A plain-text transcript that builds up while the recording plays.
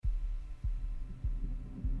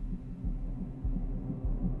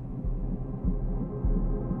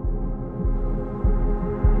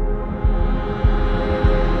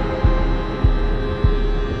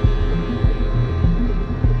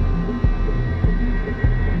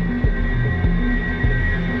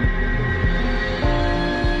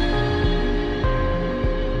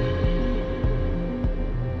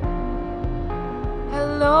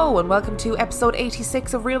Hello and welcome to episode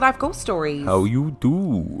 86 of Real Life Ghost Stories. How you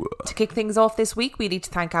do? To kick things off this week, we need to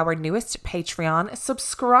thank our newest Patreon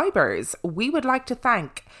subscribers. We would like to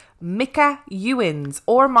thank Micah Ewins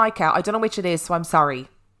or Micah. I don't know which it is, so I'm sorry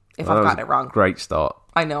if I've gotten it wrong. Great start.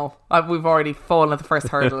 I know. We've already fallen at the first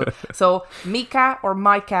hurdle. So Micah or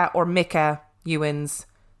Micah or Micah Ewins,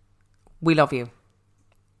 we love you.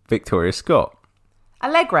 Victoria Scott.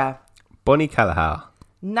 Allegra. Bonnie Callagher.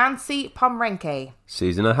 Nancy Pomrenke.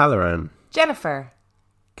 Susan O'Halloran. Jennifer.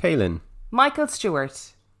 Kaylin. Michael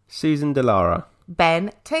Stewart. Susan Delara.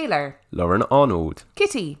 Ben Taylor. Lauren Arnold.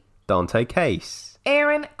 Kitty. Dante Case.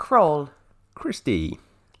 Aaron Kroll. Christy.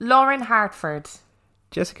 Lauren Hartford.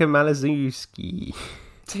 Jessica Malazewski.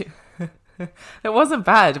 It wasn't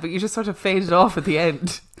bad, but you just sort of faded off at the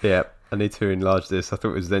end. Yeah, I need to enlarge this. I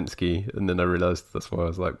thought it was Zensky, and then I realised that's why I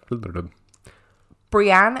was like...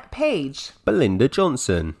 Brianne Page. Belinda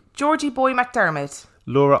Johnson. Georgie Boy McDermott.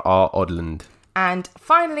 Laura R. Odland. And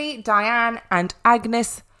finally, Diane and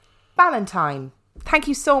Agnes Valentine. Thank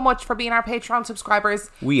you so much for being our Patreon subscribers.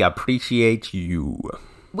 We appreciate you.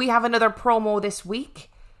 We have another promo this week,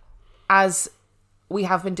 as we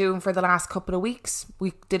have been doing for the last couple of weeks.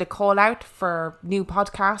 We did a call out for new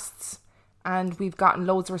podcasts and we've gotten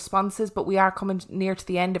loads of responses, but we are coming near to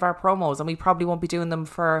the end of our promos and we probably won't be doing them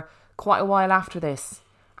for quite a while after this.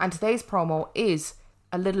 And today's promo is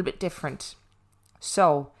a little bit different.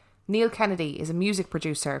 So, Neil Kennedy is a music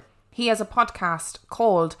producer. He has a podcast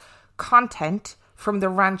called Content from the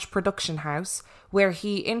Ranch Production House, where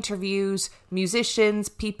he interviews musicians,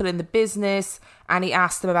 people in the business, and he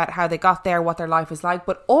asks them about how they got there, what their life is like,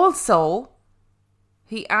 but also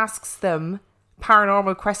he asks them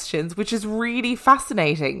paranormal questions, which is really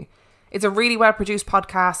fascinating. It's a really well produced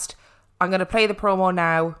podcast. I'm going to play the promo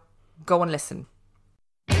now. Go and listen.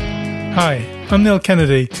 Hi, I'm Neil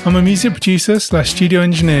Kennedy. I'm a music producer / studio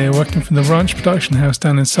engineer working for the Ranch Production House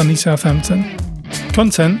down in sunny Southampton.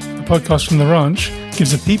 Content, the podcast from the Ranch,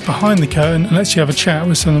 gives a peek behind the curtain and lets you have a chat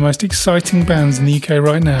with some of the most exciting bands in the UK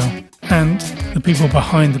right now, and the people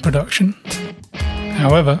behind the production.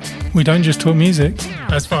 However, we don't just talk music.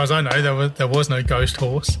 As far as I know, there was no ghost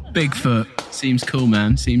horse. Bigfoot. Seems cool,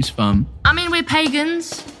 man. Seems fun. I mean, we're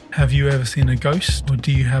pagans. Have you ever seen a ghost, or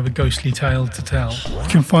do you have a ghostly tale to tell? You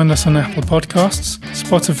can find us on Apple Podcasts,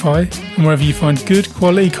 Spotify, and wherever you find good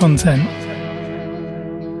quality content.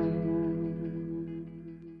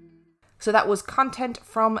 So that was Content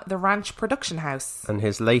from the Ranch Production House. And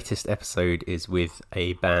his latest episode is with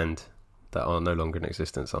a band that are no longer in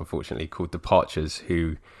existence, unfortunately, called Departures,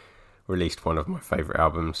 who released one of my favourite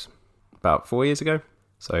albums about 4 years ago.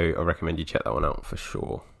 So I recommend you check that one out for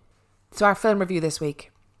sure. So our film review this week.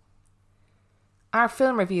 Our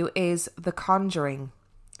film review is The Conjuring.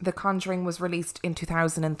 The Conjuring was released in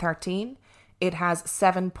 2013. It has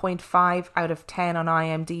 7.5 out of 10 on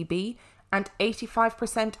IMDb and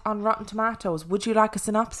 85% on Rotten Tomatoes. Would you like a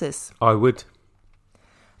synopsis? I would.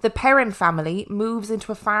 The Perrin family moves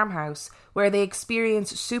into a farmhouse where they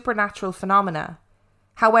experience supernatural phenomena.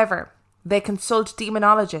 However, they consult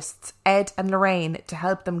demonologists Ed and Lorraine to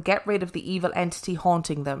help them get rid of the evil entity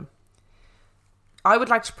haunting them. I would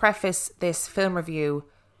like to preface this film review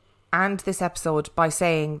and this episode by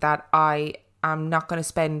saying that I am not going to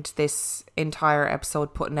spend this entire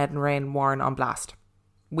episode putting Ed and Lorraine Warren on blast.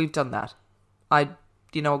 We've done that.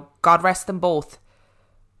 God rest them both.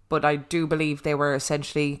 But I do believe they were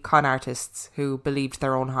essentially con artists who believed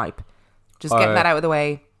their own hype. Just getting that out of the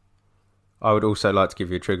way. I would also like to give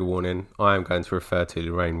you a trigger warning. I am going to refer to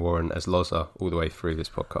Lorraine Warren as Loza all the way through this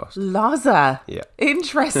podcast. Loza? Yeah.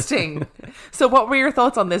 Interesting. So what were your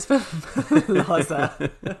thoughts on this film? Loza.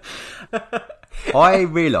 I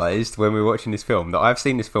realised when we were watching this film that I've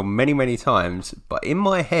seen this film many, many times, but in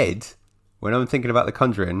my head, when I'm thinking about The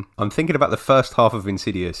Conjuring, I'm thinking about the first half of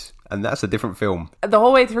Insidious, and that's a different film. The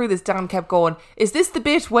whole way through this, Dan kept going, is this the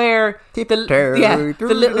bit where the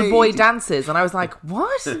little boy dances? And I was like,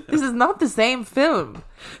 what? This is not the same film.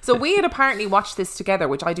 So we had apparently watched this together,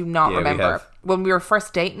 which I do not remember. When we were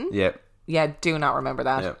first dating? Yep. Yeah, do not remember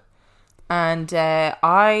that. Yep. And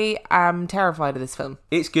I am terrified of this film.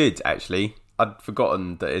 It's good, actually. I'd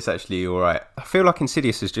forgotten that it's actually alright. I feel like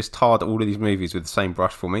Insidious has just tarred all of these movies with the same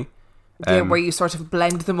brush for me. Where you sort of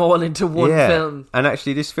blend them all into one film. And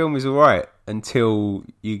actually this film is alright until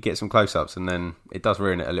you get some close-ups, and then it does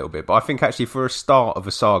ruin it a little bit. But I think actually for a start of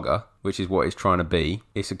a saga, which is what it's trying to be,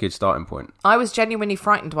 it's a good starting point. I was genuinely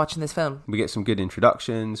frightened watching this film. We get some good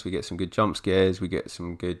introductions, we get some good jump scares, we get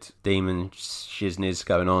some good demon shizness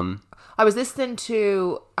going on. I was listening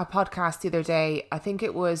to a podcast the other day, I think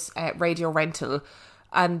it was Radio Rental,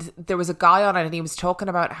 and there was a guy on it and he was talking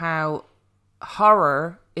about how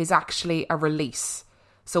horror is actually a release.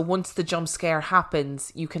 So once the jump scare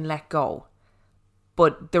happens, you can let go.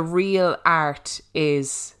 But the real art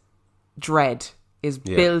is dread, is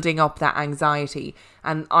building up that anxiety.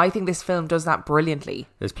 And I think this film does that brilliantly.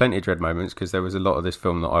 There's plenty of dread moments, because there was a lot of this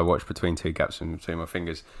film that I watched between two gaps in between my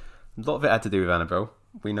fingers. A lot of it had to do with Annabelle.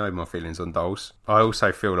 We know my feelings on dolls. I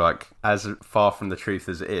also feel like, as far from the truth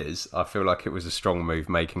as it is, I feel like it was a strong move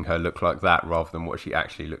making her look like that rather than what she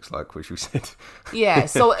actually looks like, which we said. Yeah,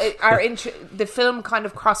 so the film kind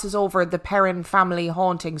of crosses over the Perrin family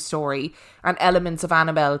haunting story, and elements of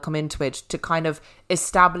Annabelle come into it to kind of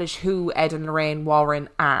establish who Ed and Lorraine Warren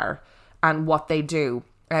are and what they do.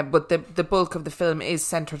 But the bulk of the film is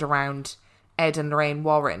centred around Ed and Lorraine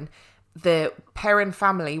Warren. The Perrin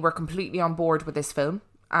family were completely on board with this film,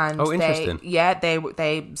 and interesting.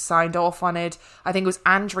 they signed off on it. I think it was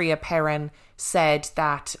Andrea Perrin said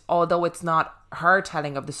that although it's not her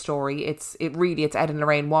telling of the story, it's Ed and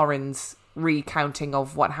Lorraine Warren's recounting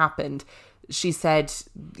of what happened. She said,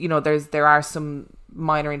 there are some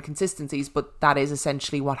minor inconsistencies, but that is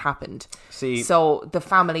essentially what happened. So the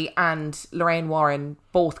family and Lorraine Warren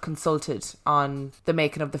both consulted on the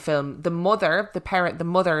making of the film. The mother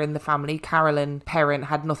in the family, Carolyn Perrin,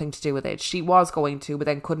 had nothing to do with it. She was going to, but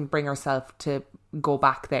then couldn't bring herself to go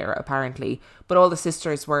back there, apparently. But all the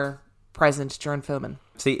sisters were present during filming.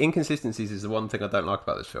 See, inconsistencies is the one thing I don't like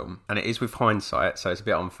about this film, and it is with hindsight, so it's a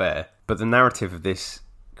bit unfair. But the narrative of this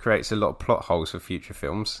creates a lot of plot holes for future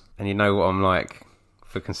films, and you know what I'm like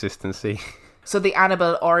for consistency. So the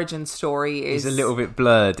Annabelle origin story is a little bit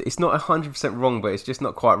blurred. It's not 100% wrong, but it's just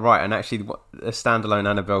not quite right. And actually, a standalone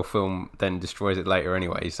Annabelle film then destroys it later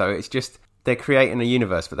anyway. So it's just, they're creating a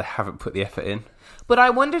universe, but they haven't put the effort in. But I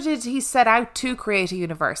wonder, did he set out to create a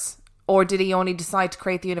universe? Or did he only decide to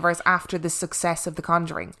create the universe after the success of The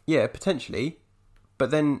Conjuring? Yeah, potentially.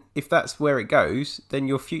 But then, if that's where it goes, then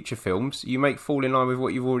your future films, you make fall in line with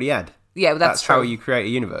what you've already had. Yeah, that's true. How you create a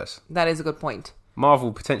universe. That is a good point.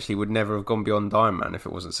 Marvel potentially would never have gone beyond Iron Man if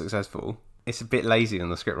it wasn't successful. It's a bit lazy on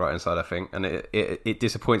the scriptwriting side, I think, and it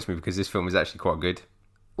disappoints me because this film is actually quite good.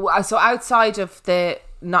 So outside of the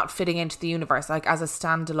not fitting into the universe, like as a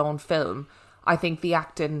standalone film, I think the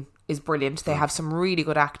acting is brilliant. They have some really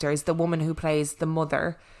good actors. The woman who plays the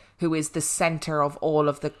mother, who is the centre of all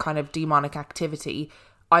of the kind of demonic activity,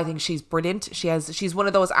 I think she's brilliant. She's one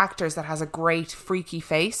of those actors that has a great freaky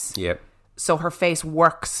face. Yep. So her face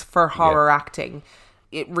works for horror acting.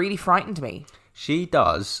 It really frightened me. She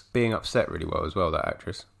does being upset really well as well, that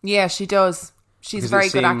actress. Yeah, she does. She's a very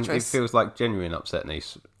good actress. It feels like genuine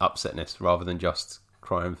upsetness rather than just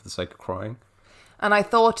crying for the sake of crying. And I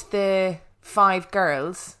thought the 5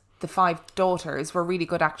 girls, the 5 daughters, were really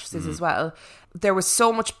good actresses as well. There was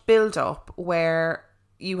so much build-up where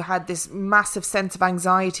you had this massive sense of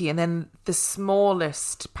anxiety, and then the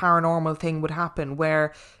smallest paranormal thing would happen,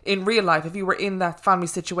 where in real life, if you were in that family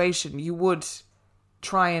situation, you would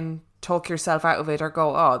try and talk yourself out of it or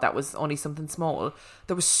go, oh, that was only something small.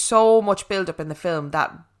 There was so much build-up in the film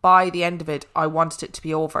that by the end of it, I wanted it to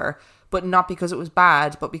be over, but not because it was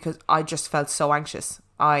bad, but because I just felt so anxious.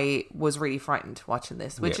 I was really frightened watching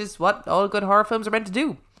this, which is what all good horror films are meant to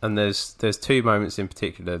do. And there's 2 moments in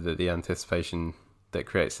particular that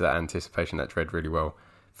creates that anticipation, that dread really well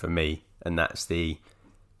for me. And that's the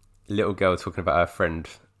little girl talking about her friend,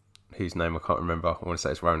 whose name I can't remember. I want to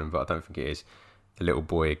say it's Ronan, but I don't think it is. The little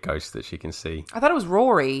boy ghost that she can see. I thought it was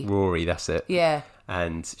Rory. Rory, that's it. Yeah.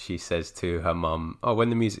 And she says to her mum, oh, when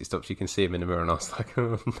the music stops, you can see him in the mirror. And I was like,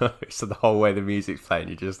 oh, no. So the whole way the music's playing,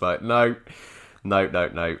 you're just like, no. And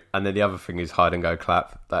then the other thing is hide and go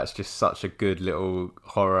clap. That's just such a good little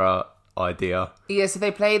horror idea. Yeah, so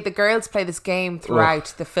the girls play this game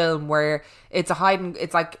throughout the film where it's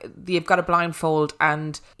like you've got a blindfold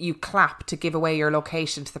and you clap to give away your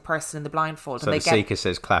location to the person in the blindfold. So the seeker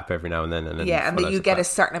says clap every now and then. And you get a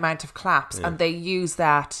certain amount of claps, and they use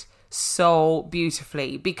that so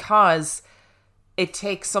beautifully because it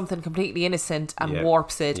takes something completely innocent and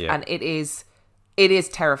warps it, and it is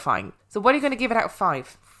terrifying. So what are you going to give it out of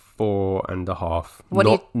 5?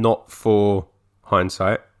 4.5. Not for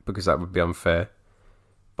hindsight, because that would be unfair,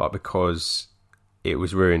 but because it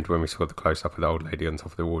was ruined when we saw the close-up of the old lady on top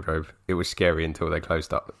of the wardrobe. It was scary until they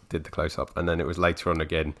did the close-up, and then it was later on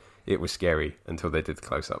again, it was scary until they did the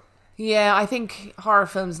close-up. Yeah, I think horror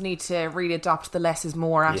films need to really adopt the less is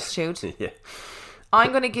more attitude. Yeah. I'm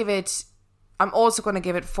also going to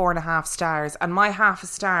give it 4.5 stars, and my half a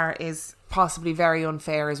star is possibly very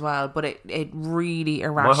unfair as well, but it really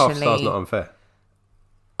irrationally... My half star's not unfair.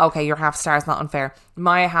 okay, your half star is not unfair.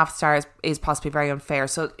 My half star is possibly very unfair.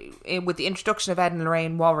 So with the introduction of Ed and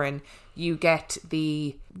Lorraine Warren, you get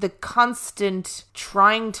the constant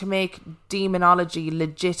trying to make demonology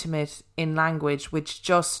legitimate in language which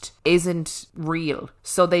just isn't real.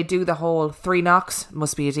 So they do the whole 3 knocks,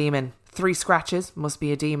 must be a demon. 3 scratches, must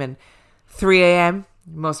be a demon. 3 a.m,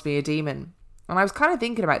 must be a demon. And I was kind of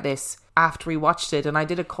thinking about this after we watched it, and I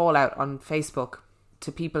did a call out on Facebook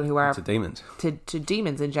to people who are... To demons. To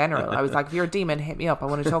demons in general. I was like, if you're a demon, hit me up. I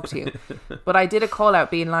want to talk to you. But I did a call out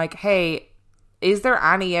being like, hey, is there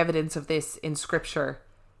any evidence of this in scripture?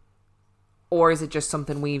 Or is it just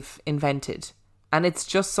something we've invented? And it's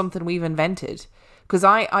just something we've invented. Because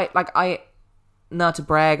I not to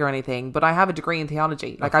brag or anything, but I have a degree in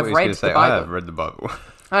theology. Like, I've read the Bible. I have read the Bible.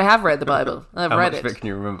 I have read the Bible. I've read it. How much can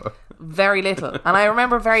you remember? Very little. And I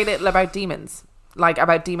remember very little about demons. Like,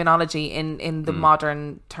 about demonology in the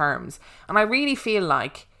modern terms. And I really feel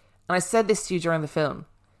like, and I said this to you during the film,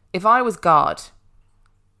 if I was God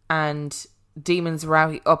and demons were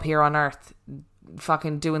out up here on earth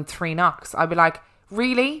fucking doing 3 knocks, I'd be like,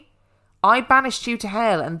 really? I banished you to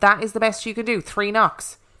hell and that is the best you can do? 3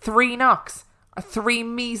 knocks. 3 knocks. 3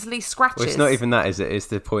 measly scratches. Well, it's not even that, is it? It's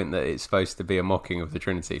the point that it's supposed to be a mocking of the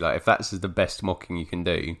Trinity. Like, if that's the best mocking you can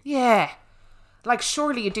do... Yeah. Like,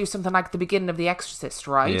 surely you do something like the beginning of The Exorcist,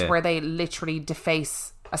 right? Yeah. Where they literally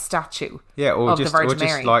deface a statue or of just, the Virgin or just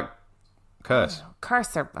Mary. like, curse.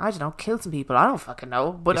 Curse or, I don't know, kill some people. I don't fucking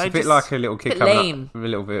know. But It's I a bit just, like a little kid bit coming lame. up... A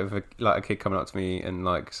little bit of a kid coming up to me and,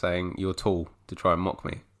 like, saying, you're tall, to try and mock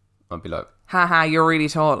me. I'd be like... Haha, you're really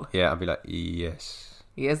tall. Yeah, I'd be like, yes.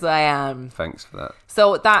 Yes, I am. Thanks for that.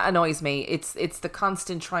 So that annoys me. It's the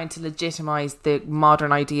constant trying to legitimize the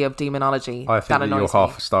modern idea of demonology. I think that your annoys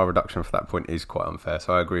half me. star reduction for that point is quite unfair,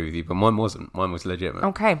 so I agree with you, but mine wasn't. Mine was legitimate.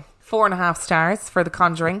 Okay, 4.5 stars for The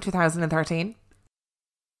Conjuring 2013.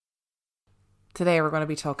 Today we're going to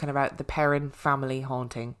be talking about the Perron family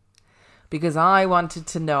haunting, because I wanted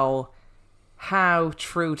to know how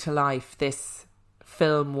true to life this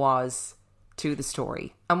film was to the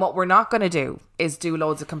story. And what we're not going to do is do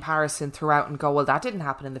loads of comparison throughout and go, well, that didn't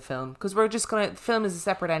happen in the film, because we're just going to... Film is a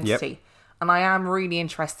separate entity. Yep. And I am really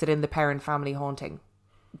interested in the Perron family haunting,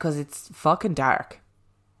 because it's fucking dark.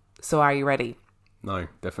 So are you ready? No,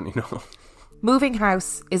 definitely not. Moving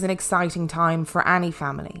house is an exciting time for any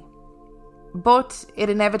family, but it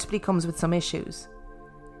inevitably comes with some issues.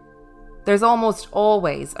 There's almost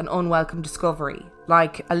always an unwelcome discovery,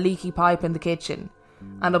 like a leaky pipe in the kitchen,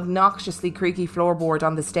 an obnoxiously creaky floorboard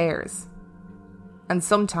on the stairs, and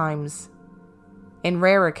sometimes, in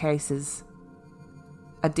rarer cases,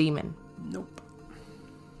 a demon. Nope.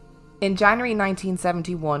 In January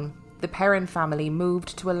 1971, the Perron family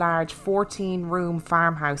moved to a large 14-room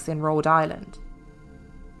farmhouse in Rhode Island.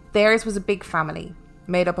 Theirs was a big family,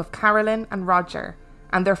 made up of Carolyn and Roger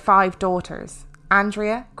and their 5 daughters,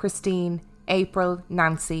 Andrea, Christine, April,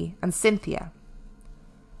 Nancy, and Cynthia.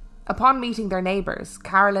 Upon meeting their neighbours,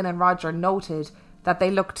 Carolyn and Roger noted that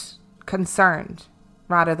they looked concerned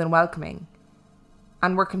rather than welcoming,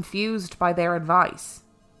 and were confused by their advice.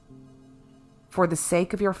 For the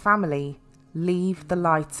sake of your family, leave the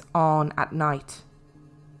lights on at night.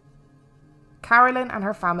 Carolyn and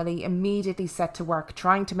her family immediately set to work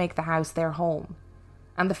trying to make the house their home,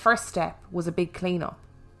 and the first step was a big clean-up.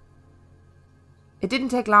 It didn't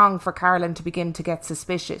take long for Carolyn to begin to get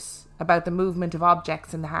suspicious about the movement of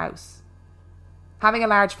objects in the house. Having a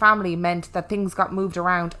large family meant that things got moved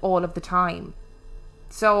around all of the time,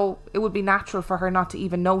 so it would be natural for her not to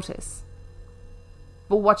even notice.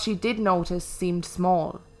 But what she did notice seemed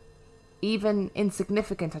small, even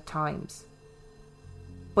insignificant at times.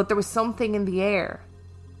 But there was something in the air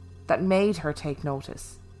that made her take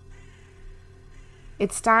notice.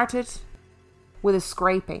 It started with a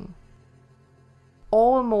scraping,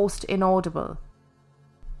 almost inaudible,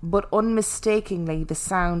 but unmistakably the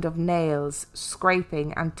sound of nails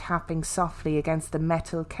scraping and tapping softly against the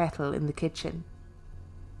metal kettle in the kitchen.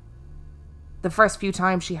 The first few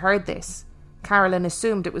times she heard this, Carolyn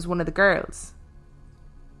assumed it was one of the girls,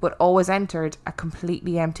 but always entered a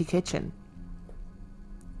completely empty kitchen.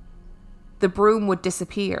 The broom would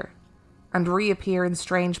disappear and reappear in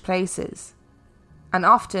strange places, and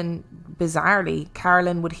often, bizarrely,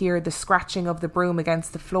 Carolyn would hear the scratching of the broom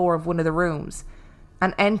against the floor of one of the rooms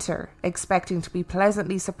and enter, expecting to be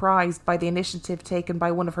pleasantly surprised by the initiative taken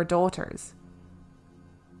by one of her daughters,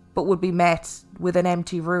 but would be met with an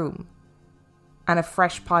empty room and a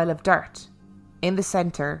fresh pile of dirt in the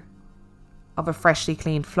centre of a freshly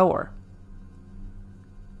cleaned floor.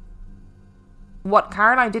 What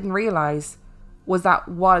Caroline didn't realise was that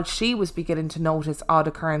while she was beginning to notice odd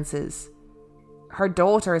occurrences, her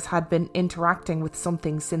daughters had been interacting with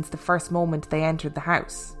something since the first moment they entered the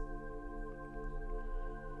house.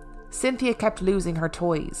 Cynthia kept losing her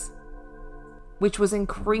toys, which was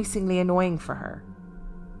increasingly annoying for her.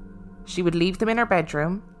 She would leave them in her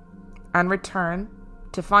bedroom and return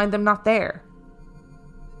to find them not there.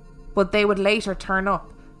 But they would later turn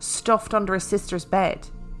up, stuffed under her sister's bed.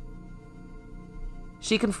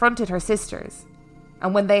 She confronted her sisters,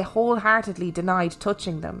 and when they wholeheartedly denied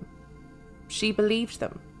touching them, she believed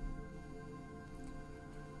them.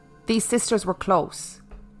 These sisters were close,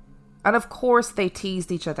 and of course they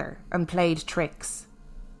teased each other and played tricks.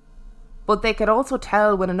 But they could also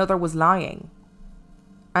tell when another was lying.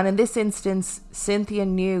 And in this instance, Cynthia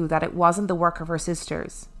knew that it wasn't the work of her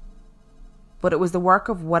sisters, but it was the work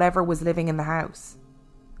of whatever was living in the house.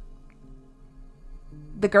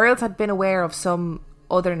 The girls had been aware of some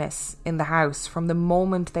otherness in the house from the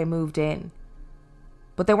moment they moved in,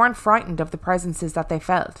 but they weren't frightened of the presences that they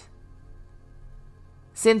felt.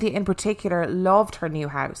 Cynthia in particular loved her new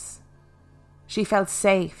house. She felt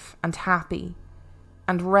safe and happy,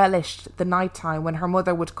 and relished the night time when her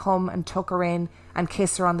mother would come and tuck her in and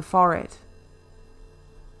kiss her on the forehead.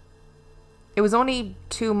 It was only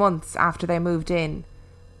 2 months after they moved in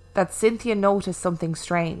that Cynthia noticed something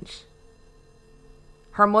strange.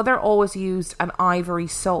 Her mother always used an ivory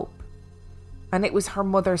soap, and it was her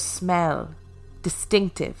mother's smell,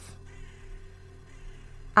 distinctive.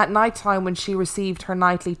 At night time, when she received her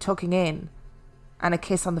nightly tucking in and a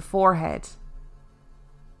kiss on the forehead,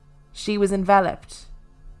 she was enveloped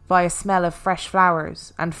by a smell of fresh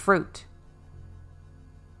flowers and fruit,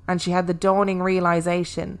 and she had the dawning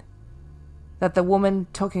realization that the woman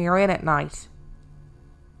tucking her in at night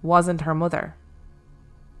wasn't her mother.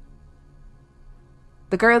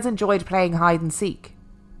 The girls enjoyed playing hide and seek,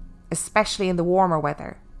 especially in the warmer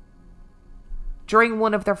weather. During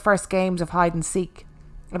one of their first games of hide and seek,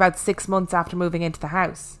 about 6 months after moving into the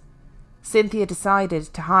house, Cynthia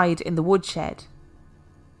decided to hide in the woodshed.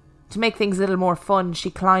 To make things a little more fun, she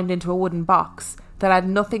climbed into a wooden box that had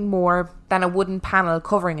nothing more than a wooden panel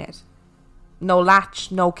covering it. No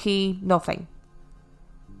latch, no key, nothing.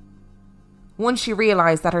 Once she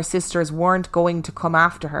realised that her sisters weren't going to come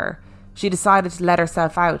after her, she decided to let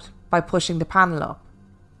herself out by pushing the panel up.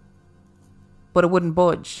 But it wouldn't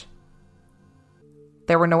budge.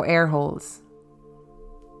 There were no air holes.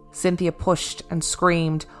 Cynthia pushed and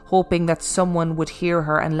screamed, hoping that someone would hear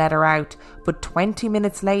her and let her out, but 20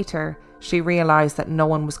 minutes later, she realised that no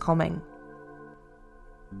one was coming.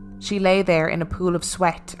 She lay there in a pool of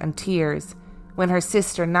sweat and tears when her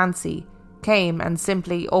sister Nancy came and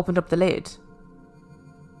simply opened up the lid.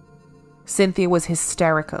 Cynthia was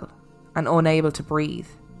hysterical and unable to breathe.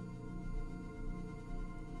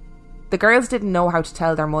 The girls didn't know how to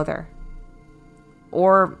tell their mother,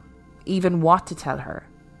 or even what to tell her.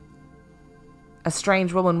 A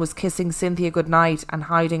strange woman was kissing Cynthia goodnight and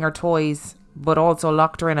hiding her toys, but also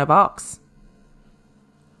locked her in a box.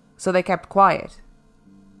 So they kept quiet.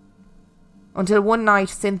 Until one night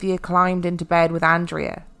Cynthia climbed into bed with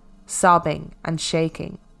Andrea, sobbing and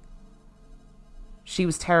shaking. She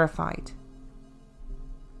was terrified.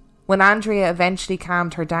 When Andrea eventually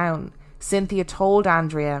calmed her down, Cynthia told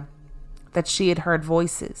Andrea that she had heard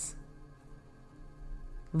voices.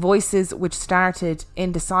 Voices which started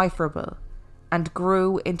indecipherable and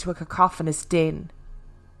grew into a cacophonous din.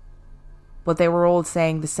 But they were all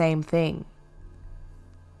saying the same thing.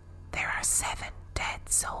 There are 7 dead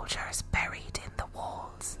soldiers buried in the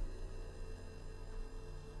walls.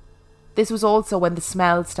 This was also when the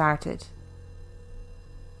smell started.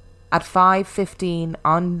 At 5:15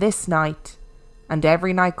 on this night, and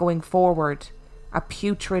every night going forward, a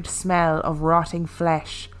putrid smell of rotting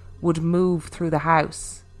flesh would move through the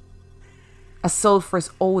house. A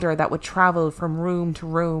sulphurous odour that would travel from room to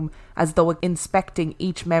room as though inspecting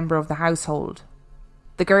each member of the household.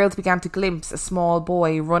 The girls began to glimpse a small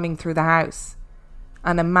boy running through the house,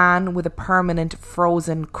 and a man with a permanent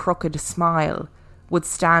frozen crooked smile would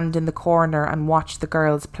stand in the corner and watch the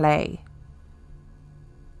girls play.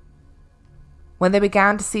 When they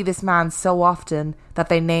began to see this man so often that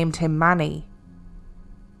they named him Manny,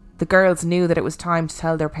 the girls knew that it was time to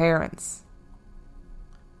tell their parents.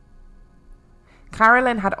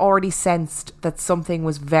 Carolyn had already sensed that something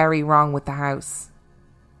was very wrong with the house.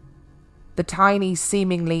 The tiny,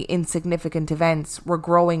 seemingly insignificant events were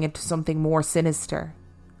growing into something more sinister.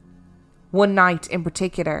 One night in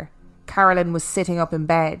particular, Carolyn was sitting up in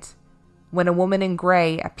bed when a woman in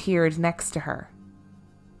grey appeared next to her.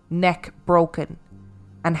 Neck broken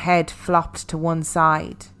and head flopped to one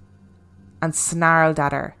side, and snarled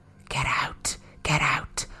at her, "Get out,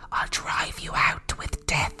 I'll drive you out with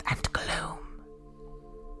death and gloom."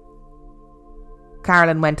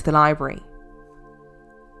 Carolyn went to the library.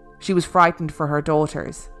 She was frightened for her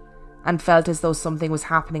daughters and felt as though something was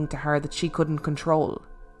happening to her that she couldn't control.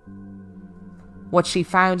 What she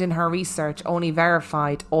found in her research only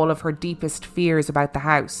verified all of her deepest fears about the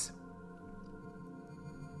house.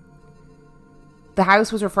 The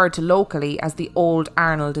house was referred to locally as the Old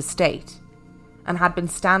Arnold Estate and had been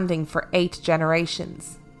standing for 8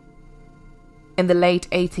 generations. In the late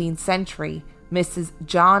 18th century, Mrs.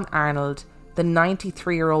 John Arnold, the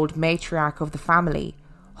 93-year-old matriarch of the family,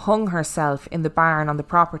 hung herself in the barn on the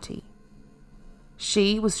property.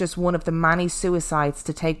 She was just one of the many suicides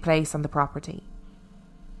to take place on the property.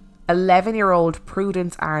 11-year-old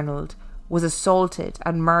Prudence Arnold was assaulted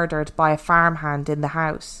and murdered by a farmhand in the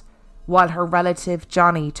house, while her relative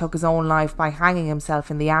Johnny took his own life by hanging himself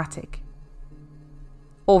in the attic.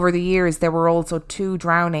 Over the years, there were also 2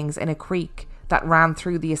 drownings in a creek that ran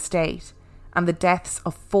through the estate, and the deaths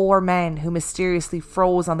of 4 men who mysteriously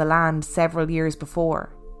froze on the land several years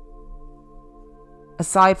before.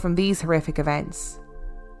 Aside from these horrific events,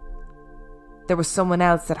 there was someone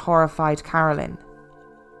else that horrified Carolyn,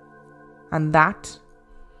 and that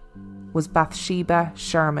was Bathsheba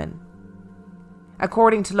Sherman.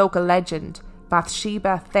 According to local legend,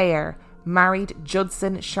 Bathsheba Thayer married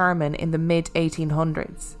Judson Sherman in the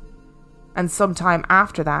mid-1800s, and sometime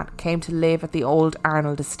after that came to live at the Old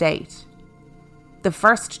Arnold Estate. The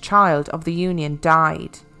first child of the union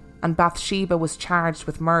died, and Bathsheba was charged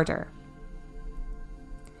with murder.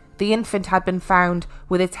 The infant had been found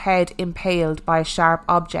with its head impaled by a sharp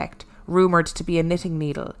object, rumoured to be a knitting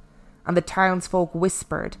needle, and the townsfolk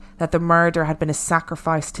whispered that the murder had been a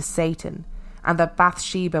sacrifice to Satan, and that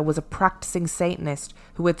Bathsheba was a practicing Satanist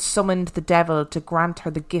who had summoned the devil to grant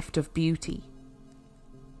her the gift of beauty.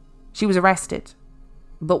 She was arrested,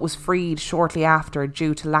 but was freed shortly after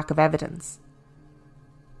due to lack of evidence.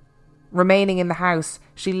 Remaining in the house,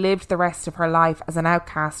 she lived the rest of her life as an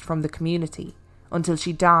outcast from the community until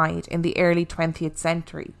she died in the early 20th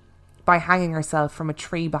century by hanging herself from a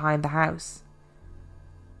tree behind the house.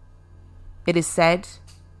 It is said,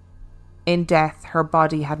 in death, her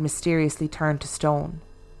body had mysteriously turned to stone.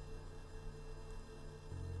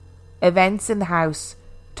 Events in the house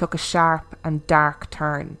took a sharp and dark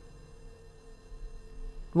turn.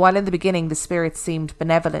 While in the beginning the spirits seemed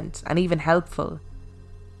benevolent and even helpful,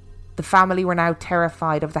 the family were now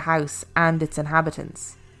terrified of the house and its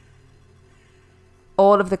inhabitants.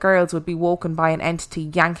 All of the girls would be woken by an entity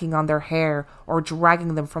yanking on their hair or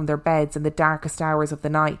dragging them from their beds in the darkest hours of the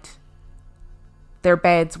night. Their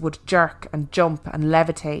beds would jerk and jump and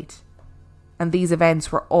levitate, and these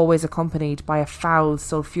events were always accompanied by a foul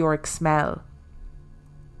sulphuric smell.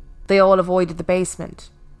 They all avoided the basement,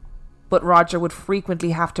 but Roger would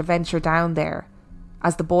frequently have to venture down there,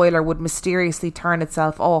 as the boiler would mysteriously turn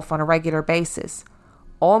itself off on a regular basis,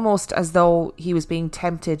 almost as though he was being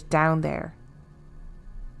tempted down there.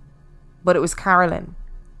 But it was Carolyn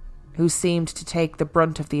who seemed to take the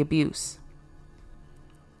brunt of the abuse.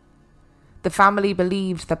 The family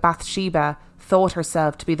believed that Bathsheba thought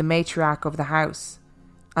herself to be the matriarch of the house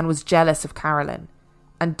and was jealous of Carolyn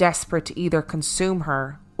and desperate to either consume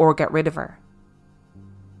her or get rid of her.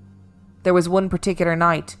 There was one particular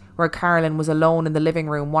night where Carolyn was alone in the living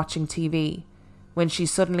room watching TV when she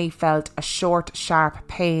suddenly felt a short, sharp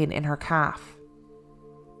pain in her calf.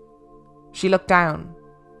 She looked down,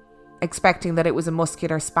 expecting that it was a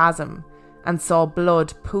muscular spasm, and saw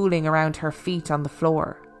blood pooling around her feet on the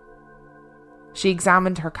floor. She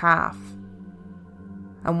examined her calf,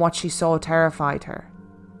 and what she saw terrified her.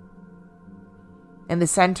 In the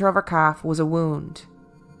centre of her calf was a wound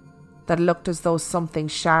that looked as though something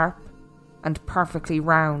sharp and perfectly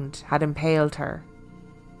round had impaled her.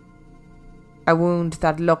 A wound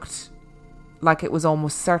that looked like it was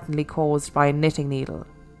almost certainly caused by a knitting needle.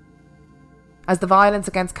 As the violence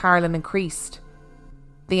against Carolyn increased,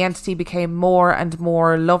 the entity became more and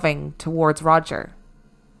more loving towards Roger.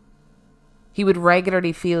 He would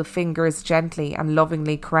regularly feel fingers gently and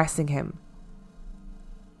lovingly caressing him,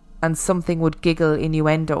 and something would giggle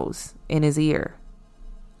innuendos in his ear.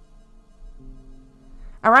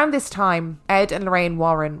 Around this time, Ed and Lorraine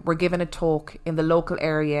Warren were given a talk in the local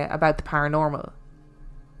area about the paranormal.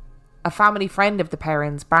 A family friend of the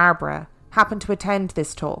parents, Barbara, happened to attend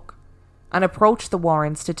this talk and approached the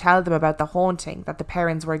Warrens to tell them about the haunting that the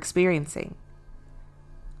parents were experiencing.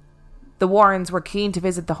 The Warrens were keen to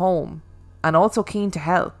visit the home and also keen to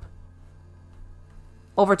help.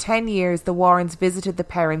 Over 10 years, the Warrens visited the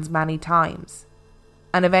parents many times,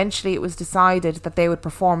 and eventually it was decided that they would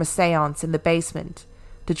perform a séance in the basement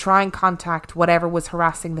to try and contact whatever was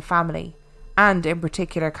harassing the family, and in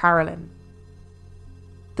particular Carolyn.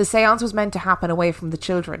 The seance was meant to happen away from the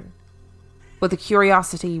children, but the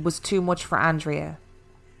curiosity was too much for Andrea.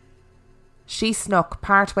 She snuck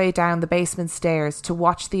partway down the basement stairs to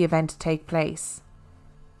watch the event take place,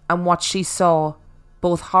 and what she saw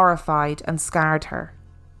both horrified and scarred her.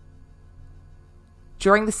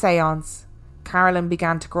 During the seance, Carolyn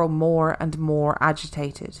began to grow more and more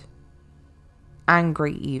agitated,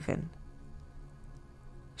 angry even.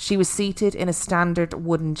 She was seated in a standard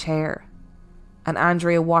wooden chair, and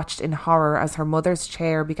Andrea watched in horror as her mother's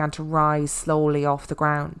chair began to rise slowly off the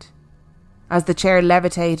ground. As the chair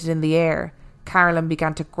levitated in the air, Carolyn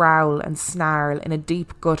began to growl and snarl in a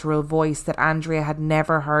deep guttural voice that Andrea had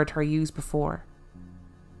never heard her use before.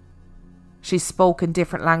 She spoke in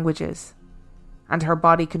different languages, and her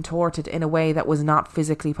body contorted in a way that was not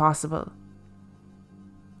physically possible.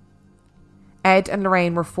 Ed and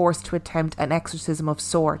Lorraine were forced to attempt an exorcism of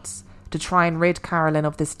sorts to try and rid Carolyn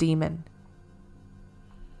of this demon.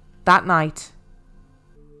 That night,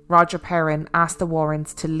 Roger Perrin asked the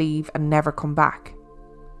Warrens to leave and never come back.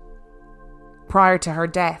 Prior to her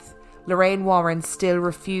death, Lorraine Warren still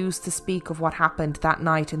refused to speak of what happened that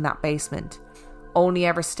night in that basement, only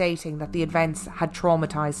ever stating that the events had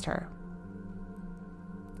traumatised her.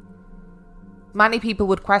 Many people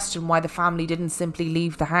would question why the family didn't simply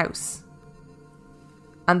leave the house.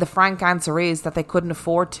 And the frank answer is that they couldn't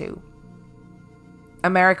afford to.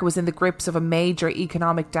 America was in the grips of a major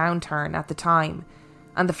economic downturn at the time,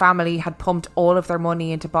 and the family had pumped all of their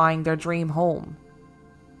money into buying their dream home.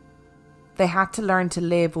 They had to learn to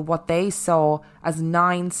live with what they saw as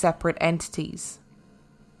 9 separate entities.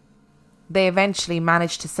 They eventually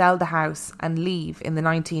managed to sell the house and leave in the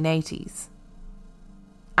 1980s.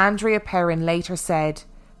 Andrea Perrin later said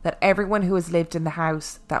that everyone who has lived in the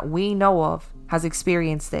house that we know of has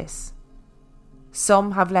experienced this.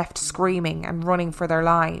 Some have left screaming and running for their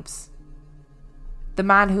lives. The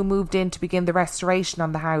man who moved in to begin the restoration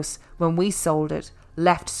on the house when we sold it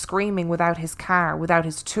left screaming without his car, without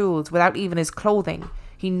his tools, without even his clothing.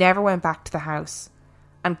 He never went back to the house.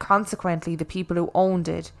 And consequently, the people who owned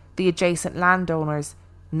it, the adjacent landowners,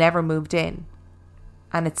 never moved in.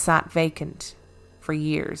 And it sat vacant for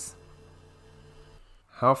years.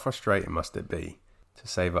 How frustrating must it be to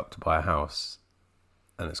save up to buy a house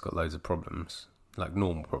and it's got loads of problems, like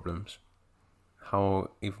normal problems?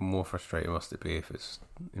 How even more frustrating must it be if it's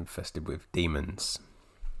infested with demons?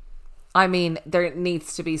 I mean, there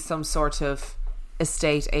needs to be some sort of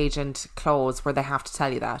estate agent clause where they have to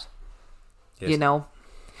tell you that. Yes. You know?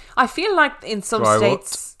 I feel like in some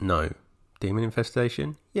states... No. Demon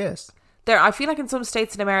infestation? Yes. I feel like in some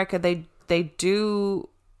states in America, they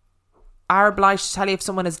are obliged to tell you if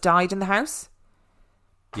someone has died in the house.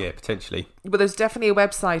 Yeah, potentially. But there's definitely a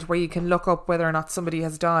website where you can look up whether or not somebody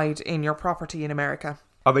has died in your property in America.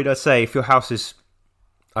 I mean, I'd say if your house is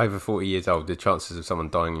over 40 years old, the chances of someone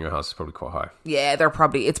dying in your house is probably quite high. Yeah,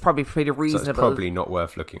 it's probably pretty reasonable. So it's probably not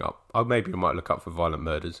worth looking up. Maybe you might look up for violent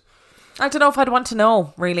murders. I don't know if I'd want to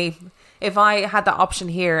know, really. If I had the option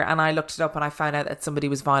here and I looked it up and I found out that somebody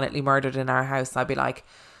was violently murdered in our house, I'd be like,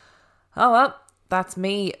 oh well, that's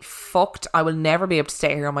me fucked. I will never be able to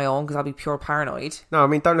stay here on my own because I'll be pure paranoid. No, I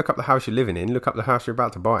mean, don't look up the house you're living in. Look up the house you're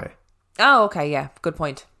about to buy. Oh, okay, yeah. Good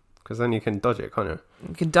point. Because then you can dodge it, can't you?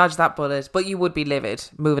 You can dodge that bullet, but you would be livid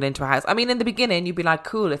moving into a house. I mean, in the beginning, you'd be like,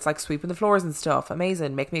 cool, it's like sweeping the floors and stuff.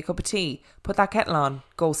 Amazing. Make me a cup of tea. Put that kettle on.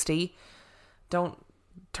 Ghosty. Don't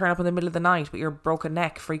turn up in the middle of the night with your broken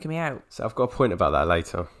neck freaking me out. So I've got a point about that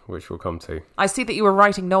later, which we'll come to. I see that you were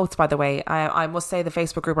writing notes, by the way. I must say the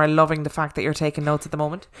Facebook group are loving the fact that you're taking notes at the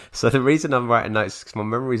moment. So the reason I'm writing notes is because my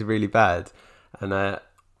memory is really bad. And I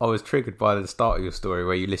was triggered by the start of your story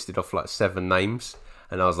where you listed off like 7 names.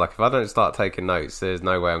 And I was like, if I don't start taking notes, there's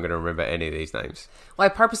no way I'm going to remember any of these names. Well, I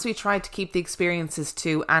purposely tried to keep the experiences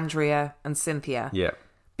to Andrea and Cynthia. Yeah.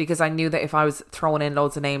 Because I knew that if I was throwing in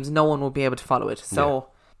loads of names, no one would be able to follow it. So... Yeah.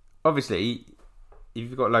 Obviously, if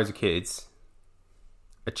you've got loads of kids,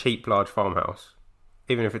 a cheap, large farmhouse,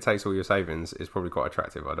 even if it takes all your savings, is probably quite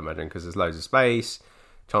attractive, I'd imagine, because there's loads of space.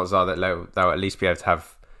 Chances are that they'll at least be able to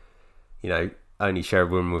have, only share a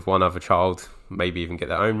room with one other child, maybe even get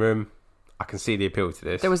their own room. I can see the appeal to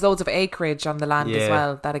this. There was loads of acreage on the land as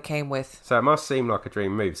well that it came with. So it must seem like a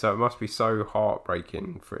dream move. So it must be so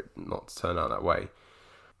heartbreaking for it not to turn out that way.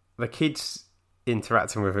 The kids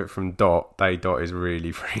interacting with it from Dot is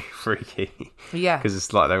really freaky. Yeah. Because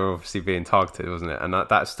it's like they were obviously being targeted, wasn't it? And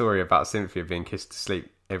that story about Cynthia being kissed to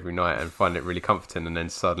sleep every night and finding it really comforting and then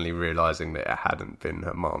suddenly realising that it hadn't been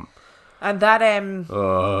her mum. And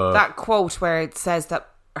that quote where it says that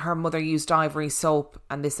her mother used ivory soap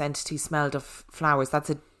and this entity smelled of flowers, that's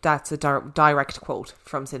a that's a direct quote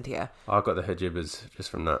from Cynthia. I got the hijibbers just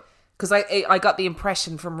from that. Because I got the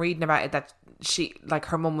impression from reading about it that she, like,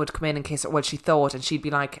 her mum would come in and kiss her, well, she thought, and she'd be,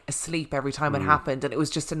 like, asleep every time it happened, and it was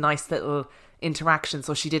just a nice little interaction,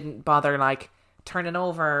 so she didn't bother, like, turning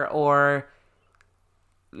over or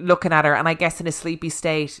looking at her. And I guess in a sleepy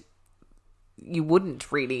state, you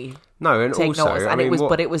wouldn't really and take also, notice. And I mean,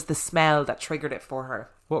 but it was the smell that triggered it for her.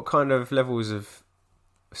 What kind of levels of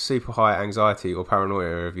super high anxiety or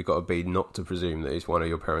paranoia have you got to be not to presume that it's one of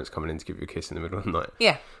your parents coming in to give you a kiss in the middle of the night?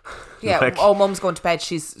 Yeah. Like, oh, mum's going to bed.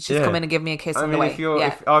 She's come in and give me a kiss on the way.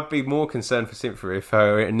 If I'd be more concerned for Cynthia if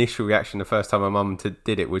her initial reaction the first time her mum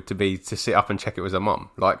did it would to be to sit up and check it was her mum.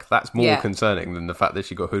 Like, that's more concerning than the fact that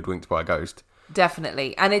she got hoodwinked by a ghost.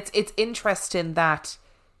 Definitely. And it's interesting that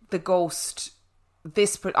the ghost,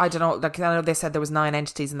 I don't know, like, I know they said there was 9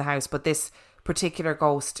 entities in the house, but this particular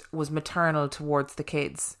ghost was maternal towards the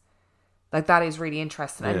kids. Like, that is really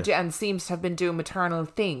interesting. And seems to have been doing maternal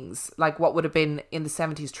things, like what would have been in the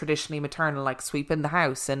 70s traditionally maternal, like sweeping the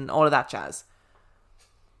house and all of that jazz.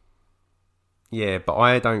 Yeah, but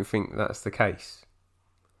I don't think that's the case.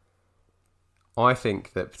 I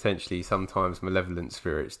think that potentially sometimes malevolent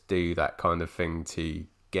spirits do that kind of thing to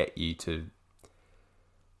get you to,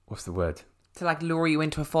 what's the word? To, like, lure you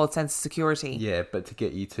into a false sense of security. Yeah, but to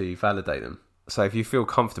get you to validate them. So if you feel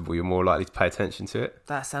comfortable, you're more likely to pay attention to it.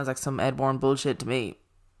 That sounds like some Ed Warren bullshit to me.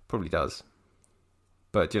 Probably does.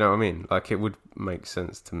 But do you know what I mean? Like, it would make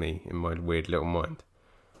sense to me in my weird little mind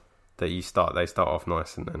that they start off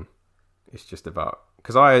nice and then it's just about...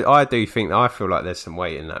 Because I do think that I feel like there's some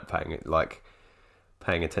weight in that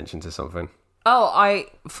paying attention to something. Oh, I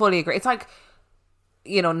fully agree. It's like,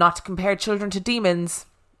 not to compare children to demons,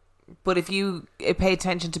 but if you pay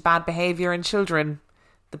attention to bad behaviour in children,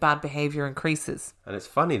 the bad behaviour increases. And it's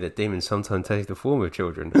funny that demons sometimes take the form of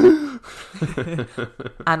children.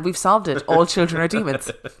 And we've solved it. All children are demons.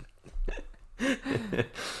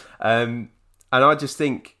 And I just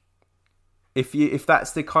think if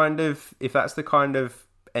that's the kind of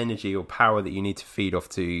energy or power that you need to feed off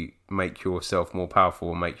to make yourself more powerful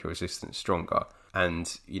or make your resistance stronger,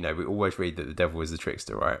 and we always read that the devil is the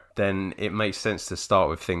trickster, right? Then it makes sense to start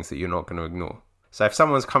with things that you're not going to ignore. So if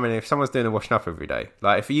someone's doing a washing up every day,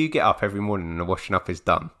 like if you get up every morning and the washing up is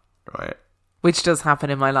done, right? Which does happen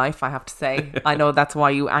in my life, I have to say. I know that's why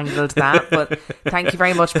you angled that, but thank you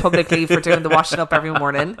very much publicly for doing the washing up every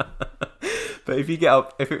morning. But if you get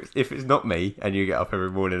up, if it's not me and you get up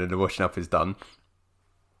every morning and the washing up is done,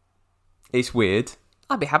 it's weird.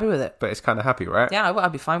 I'd be happy with it. But it's kind of happy, right? Yeah,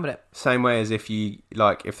 I'd be fine with it. Same way as if the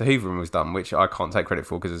hoovering was done, which I can't take credit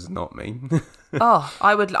for because it's not me.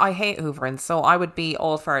 I hate hoovering, so I would be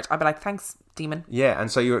all for it. I'd be like, thanks, demon. Yeah,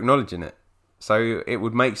 and so you're acknowledging it. So it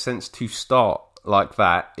would make sense to start like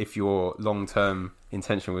that if your long-term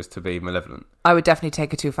intention was to be malevolent. I would definitely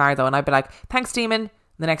take it too far, though, and I'd be like, thanks, demon.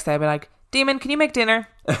 The next day I'd be like, demon, can you make dinner?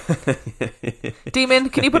 Demon,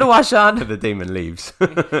 can you put a wash on? The demon leaves.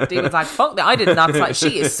 Demon's like, fuck that, I did not. Like,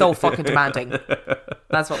 she is so fucking demanding.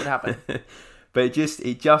 That's what would happen. But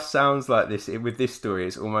it just sounds like this. With this story,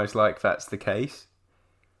 it's almost like that's the case.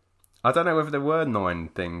 I don't know whether there were 9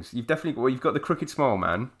 things. You've got the crooked smile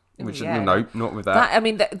man, which no, not with that. I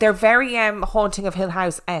mean, they're very Haunting of Hill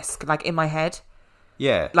House-esque, like in my head.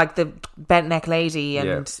 Yeah. Like the bent neck lady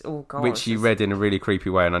and oh god. Which you read in a really creepy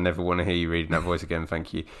way, and I never want to hear you reading that voice again,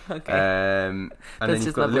 thank you. Okay. And then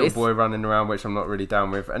you've got a little boy running around, which I'm not really down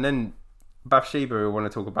with. And then Bathsheba, who I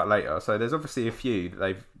want to talk about later. So there's obviously a few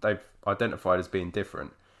that they've identified as being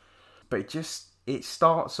different. But it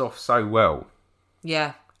starts off so well.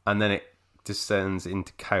 Yeah. And then it descends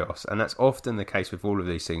into chaos. And that's often the case with all of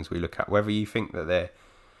these things we look at. Whether you think that they're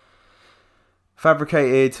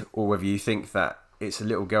fabricated or whether you think that it's a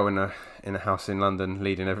little girl in a house in London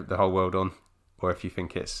leading the whole world on, or if you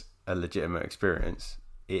think it's a legitimate experience,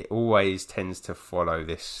 it always tends to follow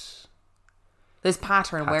this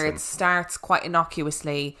pattern where it starts quite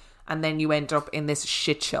innocuously and then you end up in this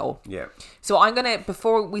shit show. Yeah. So I'm going to,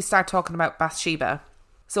 before we start talking about Bathsheba,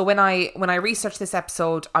 so when I researched this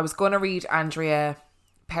episode, I was going to read Andrea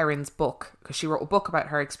Perrin's book, because she wrote a book about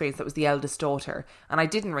her experience that was The Eldest Daughter, and I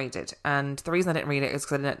didn't read it. And the reason I didn't read it is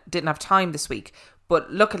because I didn't have time this week.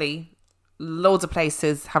 But luckily, loads of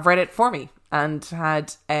places have read it for me and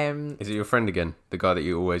had... Is it your friend again? The guy that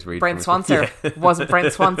you always read? Brent Swanser. Yeah. Wasn't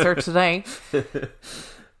Brent Swanser today.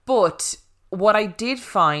 But what I did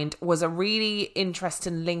find was a really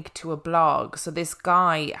interesting link to a blog. So this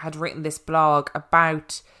guy had written this blog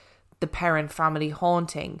about the Perrin family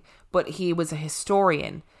haunting, but he was a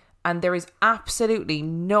historian, And there is absolutely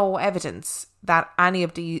no evidence that any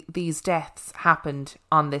of these deaths happened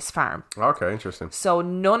on this farm. Okay, interesting. So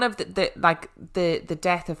none of the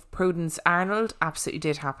death of Prudence Arnold absolutely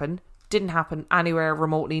did happen. Didn't happen anywhere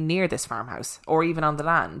remotely near this farmhouse or even on the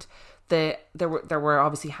land. There were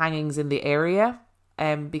obviously hangings in the area,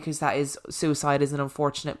 because suicide is an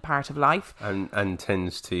unfortunate part of life. And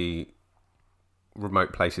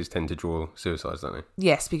remote places tend to draw suicides, don't they?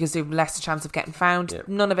 Yes, because they have less chance of getting found. Yep.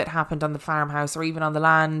 None of it happened on the farmhouse or even on the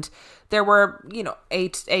land. There were,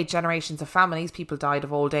 eight generations of families. People died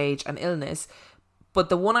of old age and illness. But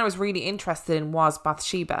the one I was really interested in was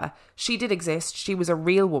Bathsheba. She did exist. She was a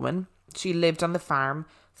real woman. She lived on the farm.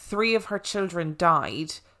 3 of her children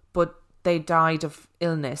died, but they died of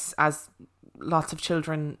illness, as lots of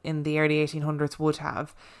children in the early 1800s would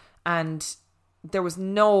have. And there was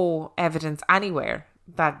no evidence anywhere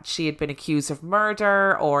that she had been accused of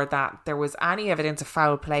murder or that there was any evidence of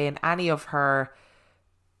foul play in any of her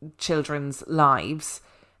children's lives.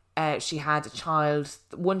 She had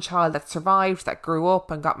one child that survived, that grew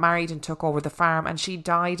up and got married and took over the farm, and she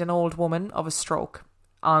died an old woman of a stroke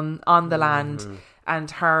on the land,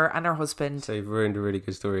 and her husband. So you've ruined a really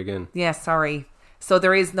good story again. Yeah, sorry. So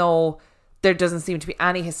there doesn't seem to be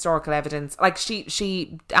any historical evidence. Like,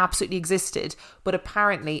 she absolutely existed, but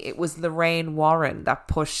apparently it was Lorraine Warren that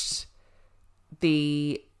pushed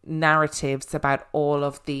the narratives about all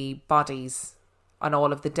of the bodies and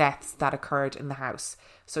all of the deaths that occurred in the house.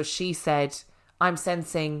 So she said, I'm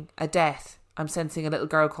sensing a death. I'm sensing a little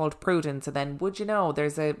girl called Prudence. And then, would you know,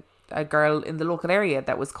 there's a girl in the local area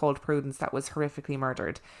that was called Prudence that was horrifically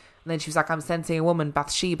murdered. And then she was like, I'm sensing a woman,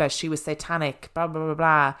 Bathsheba. She was satanic, blah, blah, blah,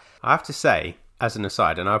 blah. I have to say, as an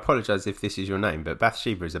aside, and I apologise if this is your name, but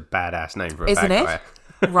Bathsheba is a badass name for a Isn't bad it?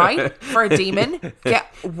 guy. Right? For a demon? Yeah.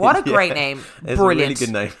 What a great name. It's Brilliant. a really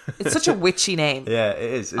good name. It's such a witchy name. Yeah,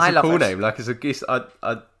 it is. It's I a love cool it. name. Like,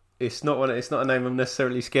 it's not a name I'm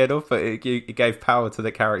necessarily scared of, but it gave power to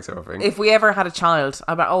the character, I think. If we ever had a child,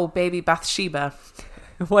 I'm like, baby Bathsheba.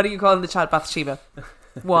 What are you calling the child Bathsheba?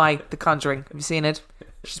 Why? The Conjuring. Have you seen it?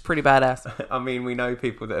 She's pretty badass. I mean, we know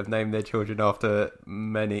people that have named their children after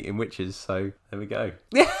men eating witches, so there we go.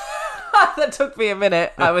 That took me a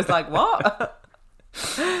minute. I was like, what?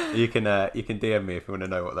 You can DM me if you want to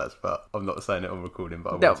know what that's about. I'm not saying it on recording,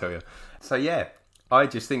 but I will tell you. So yeah, I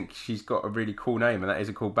just think she's got a really cool name, and that is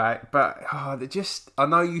a cool bag. But I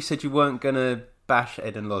know you said you weren't gonna bash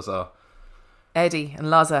Eddie and Loza,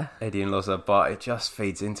 but it just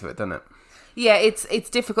feeds into it, doesn't it? Yeah, it's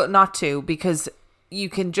difficult not to, because you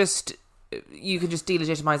can just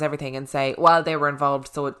delegitimize everything and say, well, they were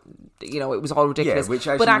involved, so it was all ridiculous. Yeah, which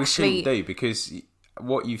actually we shouldn't do, because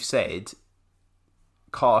what you've said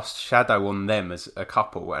casts shadow on them as a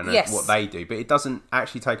couple and what they do, but it doesn't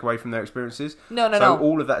actually take away from their experiences. No. So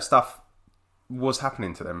all of that stuff was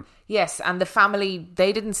happening to them. Yes, and the family,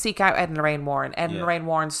 they didn't seek out Ed and Lorraine Warren. Ed and Lorraine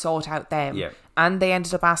Warren sought out them. Yeah. And they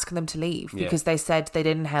ended up asking them to leave because they said they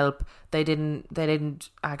didn't help. They didn't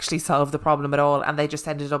actually solve the problem at all, and they just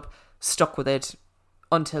ended up stuck with it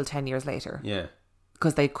until 10 years later. Yeah.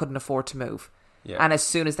 Because they couldn't afford to move. Yeah. And as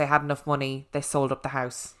soon as they had enough money, they sold up the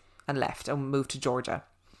house and left and moved to Georgia.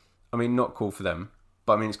 I mean, not cool for them,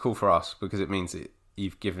 but I mean, it's cool for us because it means that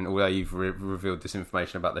although you've revealed this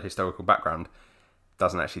information about the historical background,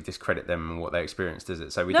 doesn't actually discredit them and what they experienced, does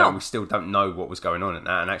it? So we still don't know what was going on in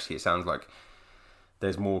that, and actually it sounds like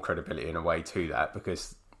there's more credibility in a way to that,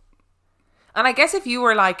 because... And I guess if you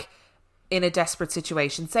were like in a desperate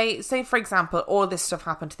situation, say for example, all this stuff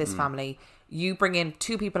happened to this family, you bring in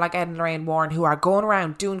 2 people like Ed and Lorraine Warren who are going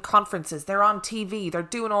around doing conferences, they're on TV, they're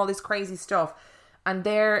doing all this crazy stuff, and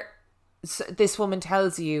this woman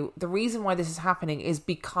tells you the reason why this is happening is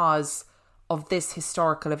because of this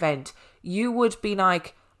historical event. You would be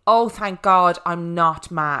like, oh, thank God I'm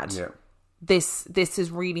not mad. Yeah. This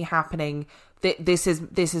is really happening. This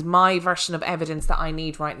is my version of evidence that I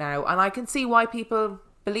need right now. And I can see why people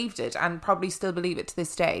believed it and probably still believe it to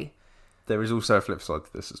this day. There is also a flip side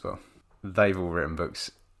to this as well. They've all written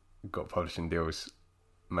books, got publishing deals,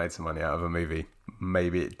 made some money out of a movie.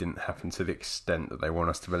 Maybe it didn't happen to the extent that they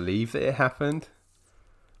want us to believe that it happened.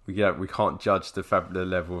 We can't judge the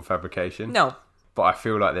level of fabrication. No. But I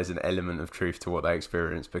feel like there's an element of truth to what they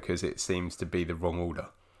experienced, because it seems to be the wrong order.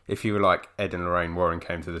 If you were like Ed and Lorraine Warren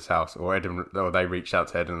came to this house, or they reached out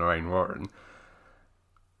to Ed and Lorraine Warren,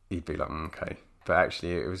 you'd be like, okay. But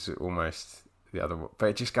actually it was almost the other way. But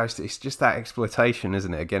it just goes to, it's just that exploitation,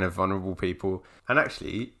 isn't it? Again, of vulnerable people. And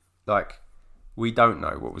actually, like, we don't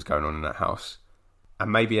know what was going on in that house.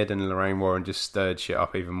 And maybe Ed and Lorraine Warren just stirred shit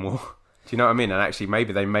up even more. you know what I mean? And actually,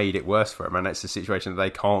 maybe they made it worse for them, and it's a situation that they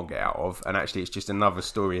can't get out of. And actually, it's just another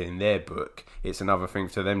story in their book. It's another thing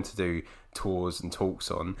for them to do tours and talks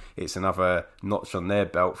on. It's another notch on their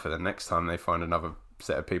belt for the next time they find another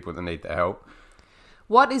set of people that need their help.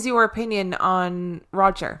 What is your opinion on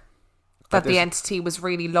Roger? That the entity was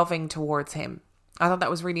really loving towards him. I thought that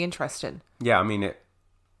was really interesting. Yeah, I mean,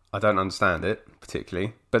 I don't understand it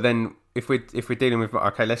particularly. But then, if we're dealing with,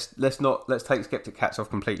 okay, let's take Skeptic Cats off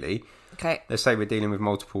completely. Okay. Let's say we're dealing with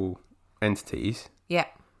multiple entities. Yeah.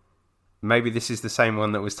 Maybe this is the same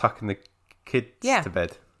one that was tucking the kids to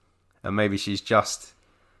bed, and maybe she's just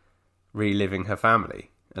reliving her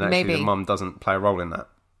family, and actually the mum doesn't play a role in that.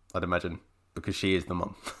 I'd imagine because she is the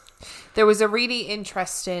mum. There was a really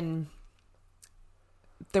interesting.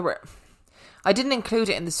 I didn't include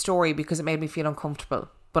it in the story because it made me feel uncomfortable.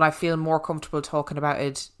 But I feel more comfortable talking about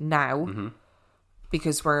it now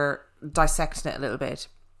because we're dissecting it a little bit.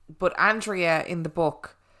 But Andrea in the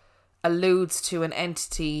book alludes to an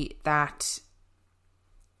entity that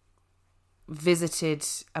visited,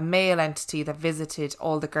 a male entity that visited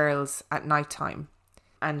all the girls at nighttime.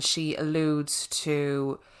 And she alludes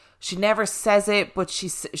to, she never says it, but she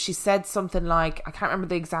said something like, I can't remember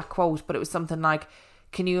the exact quote, but it was something like,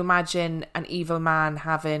 can you imagine an evil man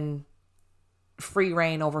having free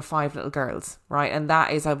reign over 5 little girls, right? And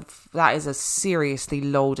that is a seriously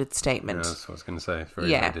loaded statement. Yeah, that's what I was going to say. It's very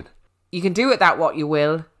loaded. You can do with that what you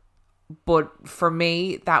will, but for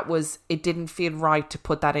me, it didn't feel right to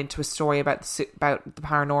put that into a story about the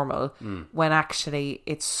paranormal when actually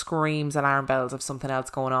it screams alarm bells of something else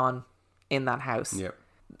going on in that house. Yep.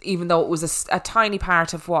 Even though it was a tiny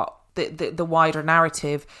part of what the wider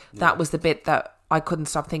narrative, that was the bit that I couldn't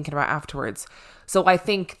stop thinking about afterwards. So I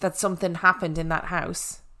think that something happened in that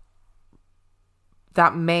house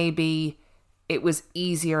that maybe it was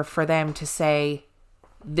easier for them to say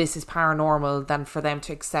this is paranormal than for them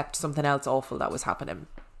to accept something else awful that was happening.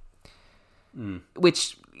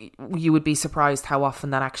 Which you would be surprised how often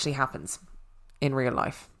that actually happens in real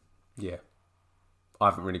life. Yeah. I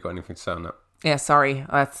haven't really got anything to say on that. Yeah, sorry.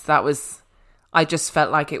 I just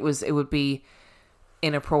felt like it would be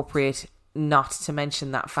inappropriate not to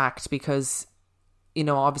mention that fact because, you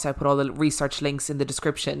know, obviously I put all the research links in the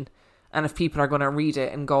description, and if people are going to read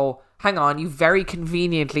it and go, hang on, you very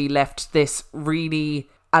conveniently left this really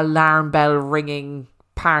alarm bell ringing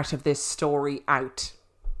part of this story out.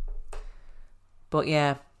 But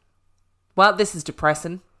yeah. Well, this is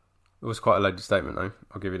depressing. It was quite a loaded statement though,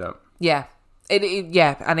 I'll give you that. Yeah. It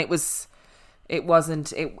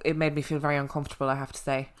made me feel very uncomfortable, I have to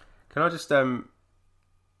say. Can I just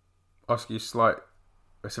ask you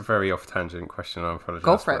it's a very off-tangent question, I apologise.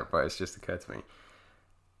 Go for it. But it's just occurred to me.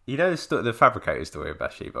 You know the fabricator story of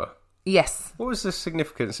Bathsheba? Yes. What was the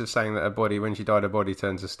significance of saying that her body, when she died, her body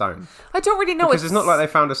turns to stone? I don't really know. Because it's not like they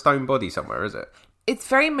found a stone body somewhere, is it? It's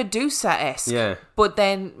very Medusa-esque. Yeah. But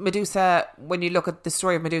then Medusa, when you look at the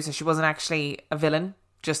story of Medusa, she wasn't actually a villain,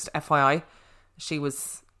 just FYI. She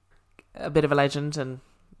was a bit of a legend and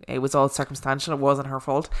it was all circumstantial. It wasn't her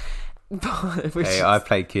fault. Hey, I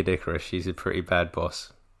played Kid Icarus. She's a pretty bad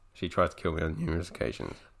boss. She tried to kill me on numerous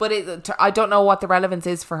occasions. But I don't know what the relevance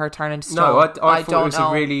is for her turning to stone. No, I thought it was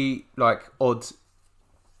a really odd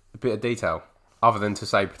bit of detail, other than to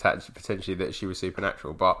say potentially that she was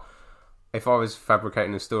supernatural. But if I was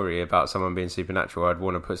fabricating a story about someone being supernatural, I'd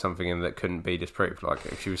want to put something in that couldn't be disproved. Like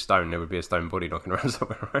if she was stone, there would be a stone body knocking around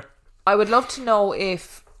somewhere, right? I would love to know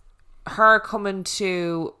if her coming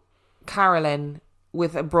to Carolyn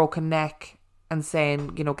with a broken neck and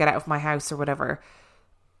saying, you know, get out of my house or whatever,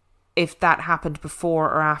 if that happened before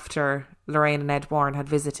or after Lorraine and Ed Warren had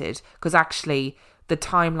visited. Because actually the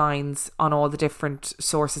timelines on all the different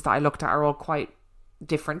sources that I looked at are all quite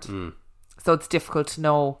different. So it's difficult to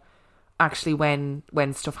know actually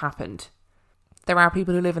when stuff happened. There are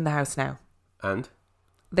people who live in the house now. And?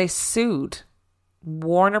 They sued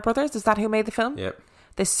Warner Brothers. Is that who made the film? Yep.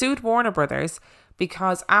 They sued Warner Brothers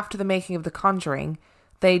because after the making of The Conjuring,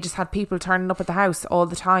 they just had people turning up at the house all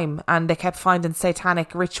the time and they kept finding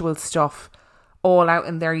satanic ritual stuff all out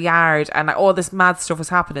in their yard and all this mad stuff was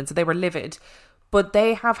happening. So they were livid. But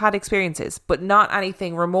they have had experiences, but not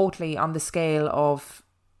anything remotely on the scale of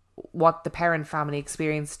what the Perron family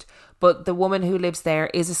experienced. But the woman who lives there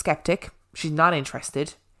is a skeptic. She's not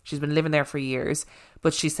interested. She's been living there for years.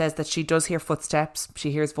 But she says that she does hear footsteps.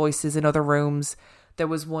 She hears voices in other rooms. There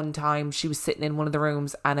was one time she was sitting in one of the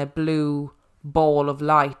rooms and a blue ball of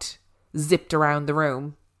light zipped around the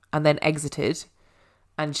room and then exited.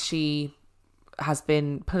 And she has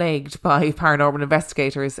been plagued by paranormal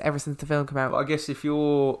investigators ever since the film came out. Well, I guess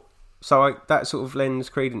that sort of lends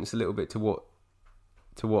credence a little bit to what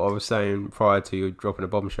to what I was saying prior to you dropping a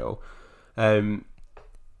bombshell, in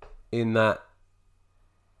that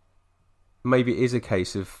maybe it is a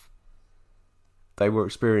case of they were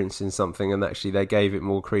experiencing something and actually they gave it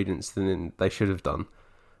more credence than they should have done.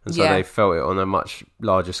 And so they felt it on a much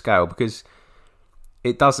larger scale, because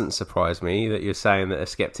it doesn't surprise me that you're saying that a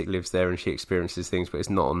skeptic lives there and she experiences things, but it's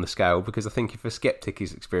not on the scale, because I think if a skeptic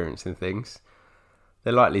is experiencing things,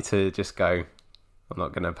 they're likely to just go, I'm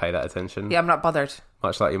not going to pay that attention. Yeah, I'm not bothered.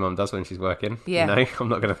 Much like your mum does when she's working. Yeah. You know, I'm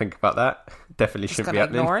not going to think about that. Definitely Just shouldn't be gonna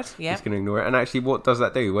happening. ignore it, yeah. Just going to ignore it. And actually, what does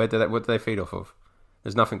that do? What do they feed off of?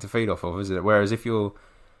 There's nothing to feed off of, is it? Whereas if you're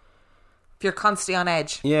constantly on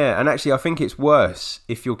edge. Yeah, and actually I think it's worse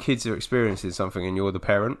if your kids are experiencing something and you're the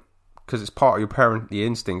parent, because it's part of your parent, the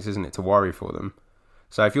instincts, isn't it, to worry for them.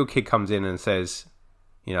 So if your kid comes in and says,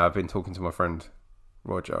 you know, I've been talking to my friend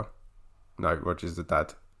Roger. No, Roger's the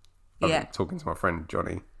dad. I've been talking to my friend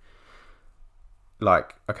Johnny.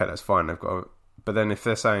 Like, okay, that's fine. But then if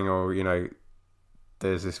they're saying, oh, you know,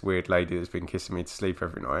 there's this weird lady that's been kissing me to sleep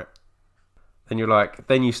every night, then you're like,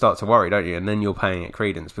 then you start to worry, don't you? And then you're paying it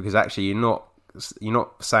credence, because actually you're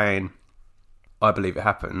not saying, I believe it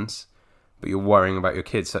happens, but you're worrying about your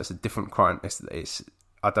kids. So it's a different crime. It's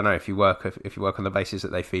I don't know, if you work on the basis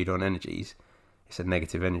that they feed on energies, it's a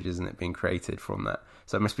negative energy, isn't it, being created from that?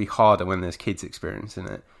 So it must be harder when there's kids experiencing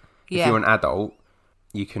it. Yeah. If you're an adult,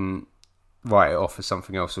 you can write it off as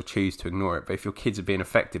something else or choose to ignore it. But if your kids are being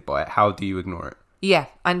affected by it, how do you ignore it? Yeah,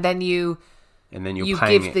 and then you're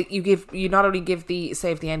paying it. You not only give the,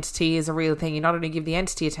 say if the entity is a real thing, you not only give the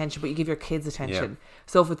entity attention, but you give your kids attention. Yeah.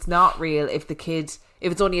 So if it's not real, if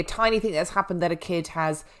it's only a tiny thing that's happened that a kid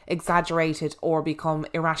has exaggerated or become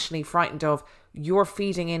irrationally frightened of, you're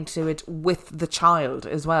feeding into it with the child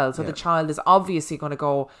as well. So the child is obviously going to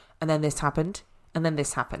go, and then this happened, and then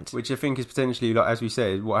this happened. Which I think is potentially, like as we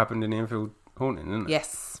said, what happened in the Enfield haunting, isn't it?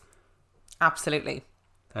 Yes, absolutely.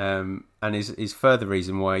 And is further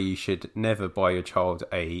reason why you should never buy your child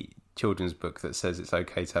a children's book that says it's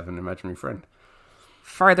okay to have an imaginary friend.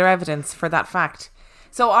 Further evidence for that fact.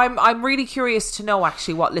 So I'm really curious to know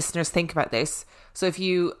actually what listeners think about this. So if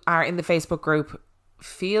you are in the Facebook group,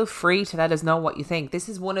 feel free to let us know what you think. This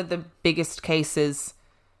is one of the biggest cases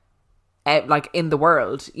like in the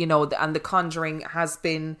world, you know, and The Conjuring has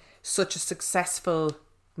been such a successful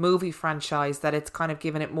movie franchise that it's kind of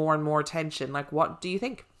given it more and more attention. Like, what do you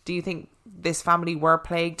think? Do you think this family were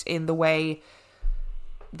plagued in the way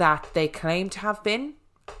that they claim to have been?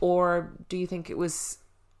 Or do you think it was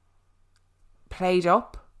played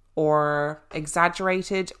up or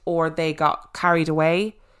exaggerated, or they got carried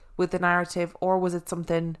away with the narrative, or was it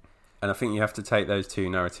something? And I think you have to take those two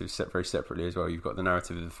narratives very separately as well. You've got the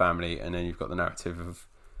narrative of the family, and then you've got the narrative of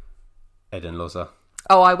Ed and Loza.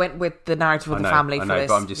 Oh, I went with the narrative of the family for this.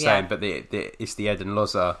 But I'm just saying, but it's the Ed and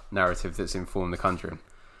Loza narrative that's informed The Conjuring.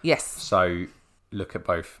 Yes. So look at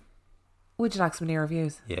both. Would you like some new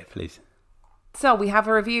reviews? Yeah, please. So we have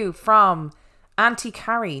a review from Auntie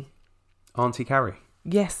Carrie. Auntie Carrie.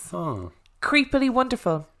 Yes. Oh. Creepily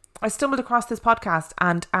wonderful. I stumbled across this podcast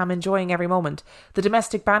and am enjoying every moment. The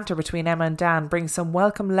domestic banter between Emma and Dan brings some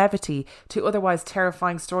welcome levity to otherwise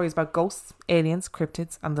terrifying stories about ghosts, aliens,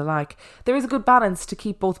 cryptids and the like. There is a good balance to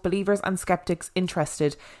keep both believers and skeptics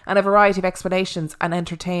interested, and a variety of explanations and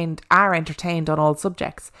entertained on all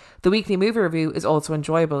subjects. The weekly movie review is also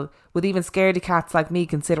enjoyable, with even scaredy cats like me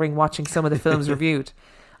considering watching some of the films reviewed.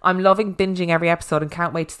 I'm loving binging every episode and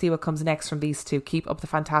can't wait to see what comes next from these two. Keep up the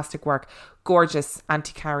fantastic work. Gorgeous,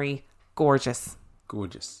 Auntie Carrie. Gorgeous.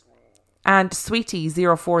 Gorgeous. And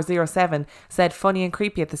Sweetie0407 said funny and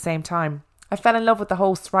creepy at the same time. I fell in love with the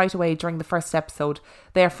hosts right away during the first episode.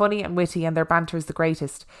 They are funny and witty and their banter is the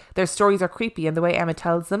greatest. Their stories are creepy and the way Emma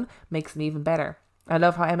tells them makes them even better. I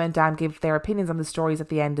love how Emma and Dan give their opinions on the stories at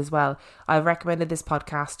the end as well. I've recommended this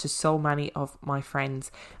podcast to so many of my friends.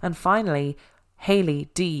 And finally, Hayley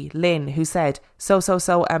D. Lynn, who said,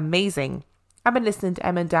 so amazing. I've been listening to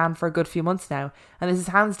Emma and Dan for a good few months now, and this is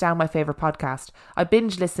hands down my favourite podcast. I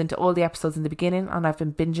binge listened to all the episodes in the beginning, and I've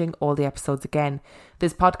been binging all the episodes again.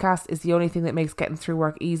 This podcast is the only thing that makes getting through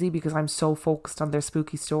work easy because I'm so focused on their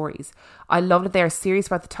spooky stories. I love that they are serious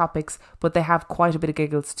about the topics, but they have quite a bit of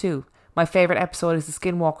giggles too. My favourite episode is the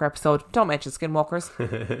Skinwalker episode. Don't mention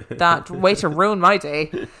Skinwalkers. That way to ruin my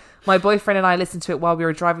day. My boyfriend and I listened to it while we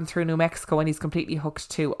were driving through New Mexico, and he's completely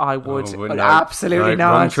hooked too. I would, but no, absolutely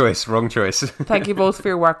not. Wrong choice. Thank you both for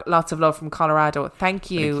your work. Lots of love from Colorado.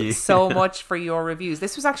 Thank you so much for your reviews.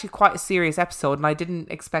 This was actually quite a serious episode, and I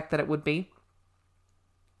didn't expect that it would be.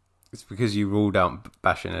 It's because you ruled out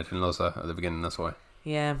bashing Ed and Loza at the beginning, that's why.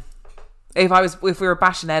 Yeah. If we were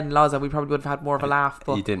bashing Ed and Laza, we probably would have had more of a laugh.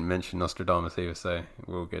 But You didn't mention Nostradamus either, so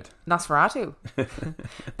we're all good. Nosferatu.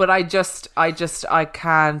 But I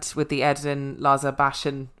can't with the Ed and Laza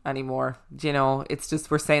bashing anymore. You know, it's just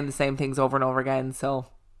we're saying the same things over and over again, so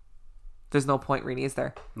there's no point really, is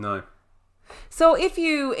there? No. So if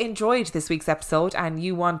you enjoyed this week's episode and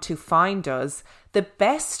you want to find us, the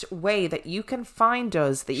best way that you can find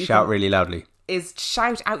us Shout really loudly. is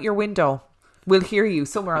shout out your window. We'll hear you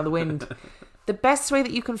somewhere on the wind. The best way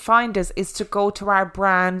that you can find us is to go to our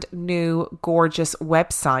brand new gorgeous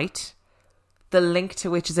website, the link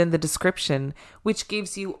to which is in the description, which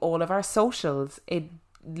gives you all of our socials. It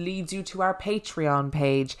leads you to our Patreon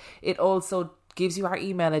page. It also gives you our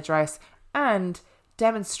email address and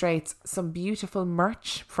demonstrates some beautiful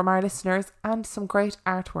merch from our listeners and some great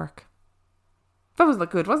artwork. That was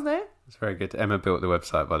good, wasn't it? It's very good. Emma built the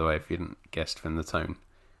website, by the way, if you didn't guess from the tone.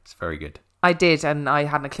 It's very good. I did, and I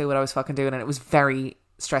hadn't a clue what I was fucking doing, and it was very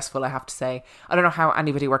stressful, I have to say. I don't know how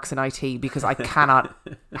anybody works in IT because I cannot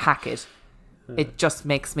hack it. It just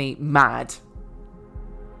makes me mad.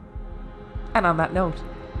 And on that note,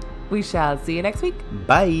 we shall see you next week.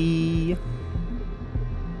 Bye.